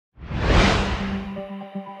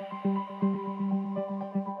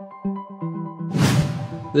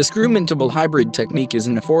The Screwmentable hybrid technique is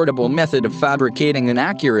an affordable method of fabricating an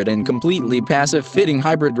accurate and completely passive fitting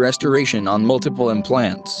hybrid restoration on multiple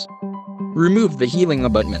implants. Remove the healing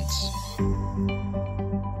abutments.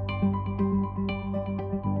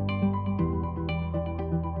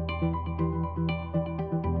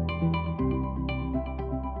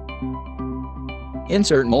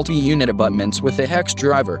 Insert multi-unit abutments with a hex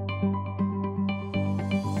driver.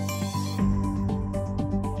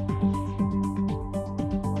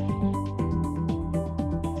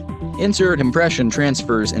 Insert impression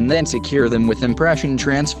transfers and then secure them with impression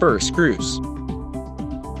transfer screws.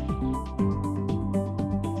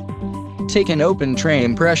 Take an open tray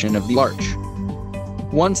impression of the arch.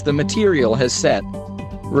 Once the material has set,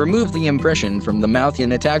 remove the impression from the mouth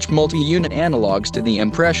and attach multi-unit analogs to the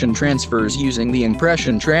impression transfers using the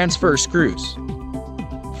impression transfer screws.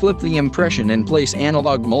 Flip the impression and place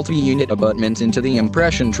analog multi-unit abutments into the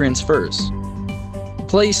impression transfers.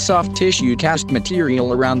 Place soft tissue cast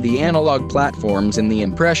material around the analog platforms in the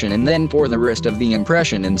impression and then pour the rest of the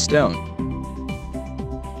impression in stone.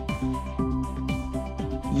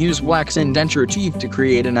 Use wax and denture teeth to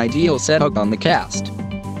create an ideal setup on the cast.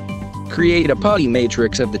 Create a putty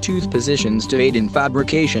matrix of the tooth positions to aid in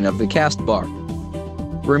fabrication of the cast bar.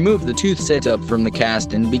 Remove the tooth setup from the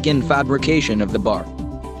cast and begin fabrication of the bar.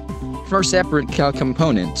 For separate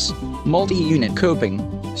components, multi-unit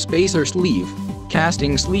coping, spacer sleeve,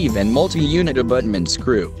 casting sleeve and multi-unit abutment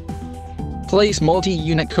screw. Place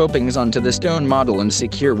multi-unit copings onto the stone model and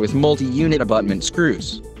secure with multi-unit abutment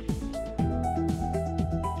screws.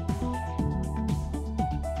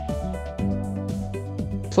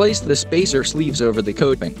 Place the spacer sleeves over the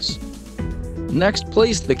copings. Next,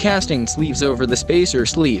 place the casting sleeves over the spacer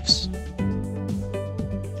sleeves.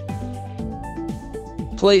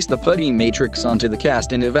 Place the putty matrix onto the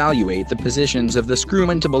cast and evaluate the positions of the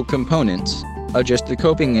screwmentable components. Adjust the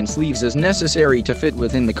coping and sleeves as necessary to fit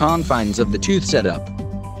within the confines of the tooth setup.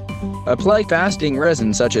 Apply casting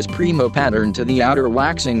resin such as Primo pattern to the outer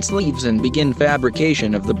waxing sleeves and begin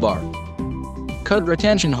fabrication of the bar. Cut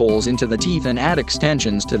retention holes into the teeth and add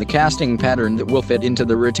extensions to the casting pattern that will fit into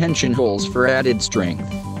the retention holes for added strength.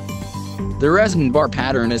 The resin bar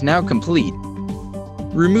pattern is now complete.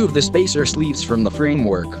 Remove the spacer sleeves from the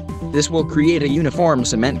framework. This will create a uniform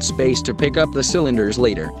cement space to pick up the cylinders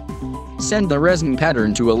later. Send the resin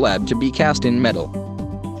pattern to a lab to be cast in metal.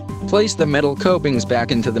 Place the metal copings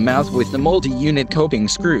back into the mouth with the multi-unit coping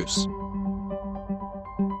screws.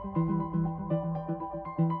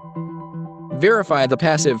 Verify the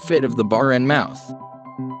passive fit of the bar and mouth.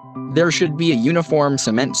 There should be a uniform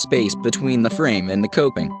cement space between the frame and the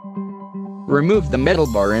coping. Remove the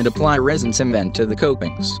metal bar and apply resin cement to the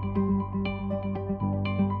copings.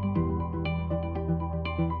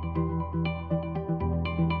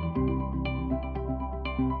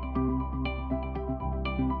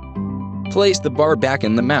 Place the bar back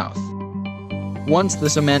in the mouth. Once the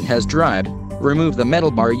cement has dried, remove the metal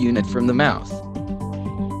bar unit from the mouth.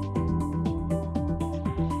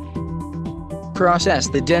 Process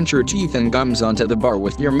the denture teeth and gums onto the bar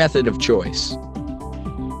with your method of choice.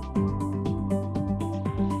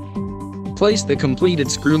 Place the completed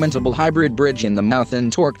Screwmentable hybrid bridge in the mouth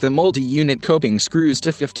and torque the multi-unit coping screws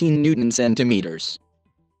to 15 Newton centimeters.